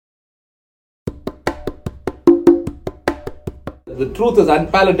The truth is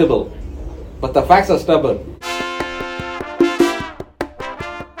unpalatable, but the facts are stubborn.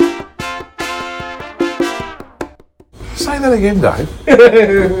 Say that again, Dave.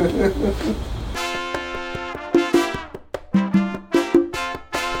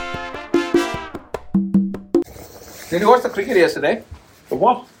 Did you watch the cricket yesterday? The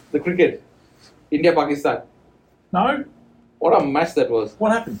what? The cricket. India-Pakistan. No? What a match that was.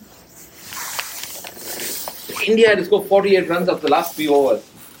 What happened? India had to score 48 runs of the last 3 overs.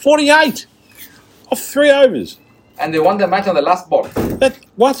 48 of 3 overs. And they won the match on the last ball.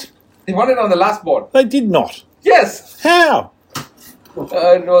 What? They won it on the last ball. They did not. Yes! How?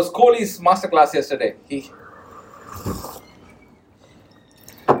 It was Kohli's masterclass yesterday.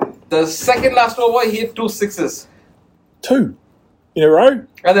 The second last over, he hit 2 sixes. 2 in a row?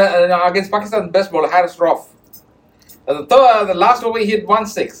 And then, against Pakistan's best bowler, Haris Rauf. The last over, he hit 1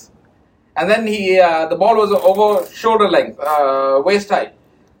 6. And then the ball was over shoulder length, waist high.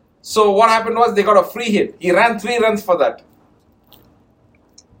 So what happened was they got a free hit. He ran 3 runs for that.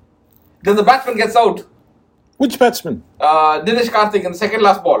 Then the batsman gets out. Which batsman? Dinesh Karthik in the second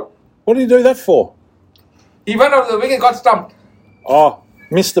last ball. What did he do that for? He went out of the wicket, got stumped. Oh,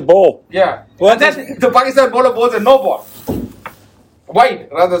 missed the ball. Yeah. Well, and then the Pakistan bowler bowls a no ball. Wide.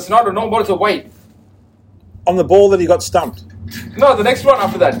 Rather, it's not a no ball, it's a wide. On the ball that he got stumped? No, the next one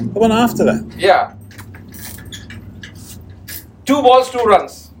after that. The one after that? Yeah. 2 balls, 2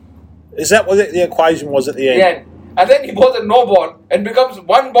 runs. Is that what the equation was at the end? Yeah. And then he bowls a no ball and becomes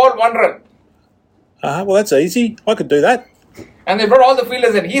 1 ball, 1 run. Well, that's easy. I could do that. And they brought all the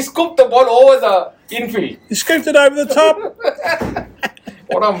fielders in. He scooped the ball over the infield. He scooped it over the top.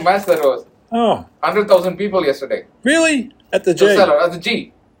 What a match that was. Oh. 100,000 people yesterday. Really? At the G? At the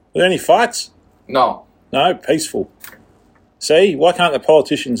G. Were there any fights? No. No, peaceful. See, why can't the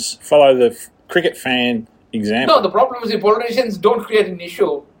politicians follow the cricket fan example? No, the problem is the politicians don't create an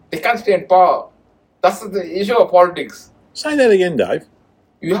issue. They can't stay in power. That's the issue of politics. Say that again, Dave.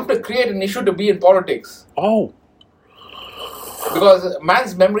 You have to create an issue to be in politics. Oh. Because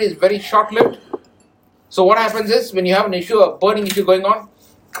man's memory is very short-lived. So what happens is, when you have an issue, a burning issue going on,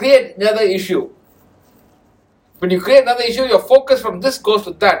 create another issue. When you create another issue, your focus from this goes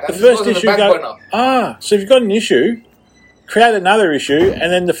to that. And The this first goes issue in the back burner. so if you've got an issue, create another issue,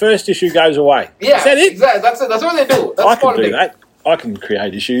 and then the first issue goes away. Yeah, Is that it? exactly. That's what they do. That's I can politics. do that. I can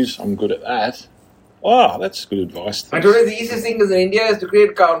create issues. I'm good at that. Oh, that's good advice. And today the easiest thing is in India is to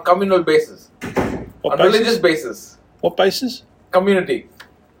create on communal basis. What On basis? religious basis. What basis? Community.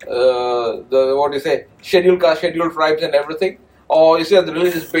 What do you say? Scheduled caste, scheduled tribes and everything. Or you say on the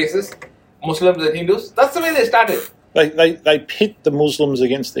religious basis, Muslims and Hindus. That's the way they started. They pit the Muslims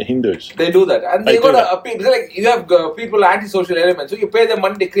against the Hindus. They do that. And They they got do to appeal. It's like you have people anti-social elements. So you pay them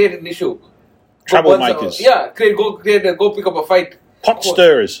money, they create an issue. Troublemakers. Go pick up a fight. Pot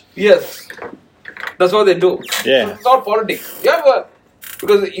stirrers. Yes. That's what they do. Yeah. It's not politics.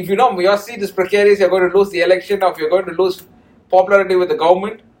 Because if your seat is precarious, you're going to lose the election, or if you're going to lose popularity with the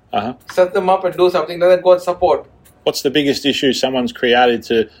government, set them up and do something, then go and support. What's the biggest issue someone's created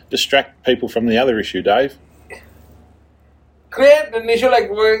to distract people from the other issue, Dave? Create an issue like,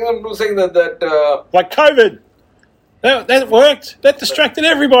 for example, saying that like COVID. That worked. That distracted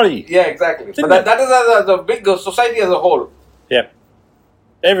everybody. Yeah, exactly. Didn't But that is as a big society as a whole. Yep.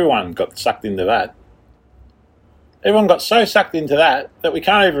 Everyone got sucked into that. Everyone got so sucked into that we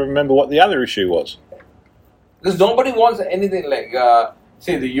can't even remember what the other issue was. Because nobody wants anything like,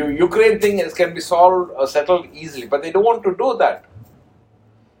 see, the Ukraine thing can be solved or settled easily, but they don't want to do that.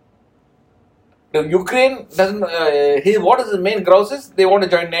 The Ukraine doesn't, what is his main grouse is? They want to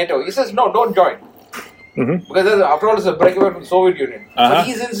join NATO. He says, no, don't join. Mm-hmm. Because after all, it's a breakaway from the Soviet Union. But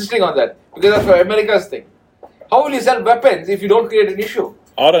he's insisting on that, because that's for America's thing. How will you sell weapons if you don't create an issue?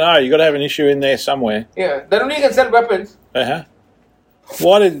 I don't know. You got to have an issue in there somewhere. Yeah, then only you can sell weapons.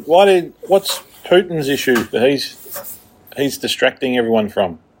 What's Putin's issue that he's distracting everyone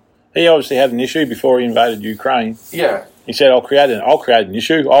from? He obviously had an issue before he invaded Ukraine. Yeah. He said, I'll create an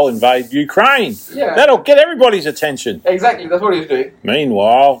issue. I'll invade Ukraine. Yeah. That'll get everybody's attention. Exactly, that's what he's doing.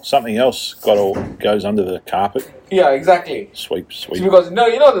 Meanwhile, something else goes under the carpet. Yeah, exactly. Sweep. It's because,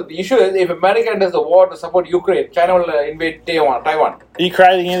 the issue is if America enters the war to support Ukraine, China will invade Taiwan. Are you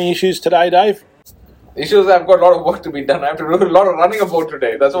creating any issues today, Dave? Issues, I've got a lot of work to be done. I have to do a lot of running about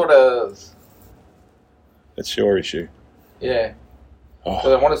today. That's what it is. That's your issue. Yeah. Oh.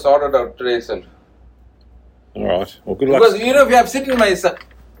 So I want to sort it out today itself. All right. Well, good luck. Because, if you have sitting in my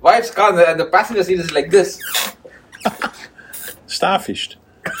wife's car and the passenger seat is like this. Starfished.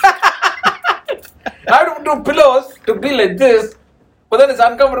 I have to do pillows to be like this, but then it's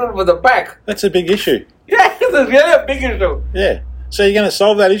uncomfortable with the back. That's a big issue. Yeah, This is really a big issue. Yeah. So you're going to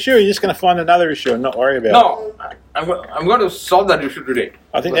solve that issue, or you're just going to find another issue and not worry about it? No, I'm going to solve that issue today.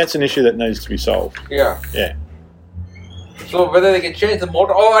 I think that's an issue that needs to be solved. Yeah. Yeah. So whether they can change the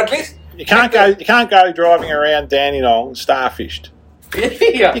motor, or at least You can't go driving around Dandenong starfished.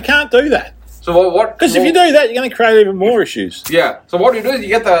 yeah. You can't do that. So what? Because if you do that, you're going to create even more issues. Yeah. So what you do is you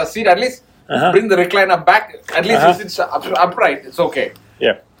get the seat at least, bring the recliner back. At least it's upright. It's okay.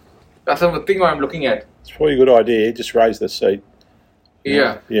 Yeah. That's the thing I'm looking at. It's probably a good idea. Just raise the seat.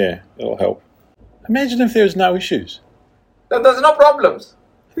 Yeah. Yeah, it'll help. Imagine if there was no issues. There's no problems.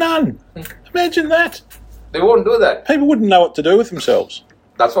 None. Imagine that. They won't do that. People wouldn't know what to do with themselves.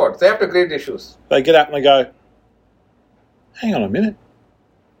 That's what. They have to create issues. They get up and they go, hang on a minute.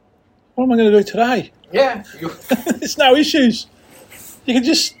 What am I going to do today? Yeah. There's no issues. You can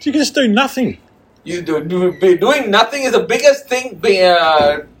just do nothing. Doing nothing is the biggest thing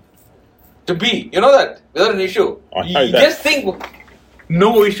to be. You know that? Without an issue. I know You that. just think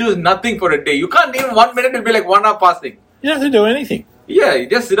no issues, nothing for a day. You can't even 1 minute, it'll be like 1 hour passing. You don't have to do anything. Yeah, you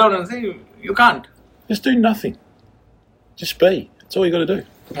just sit down and say you can't. Just do nothing. Just be. That's all you got to do.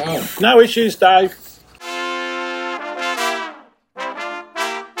 Mm. No issues, Dave.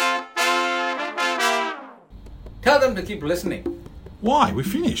 Tell them to keep listening. Why? We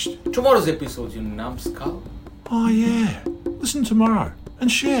finished. Tomorrow's episode, you numbskull. Oh, yeah. Listen tomorrow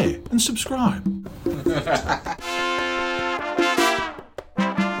and share and subscribe.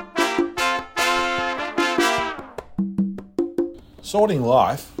 Sorting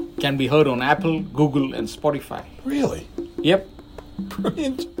Life? Can be heard on Apple, Google, and Spotify. Really? Yep.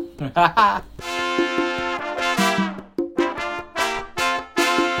 Brilliant.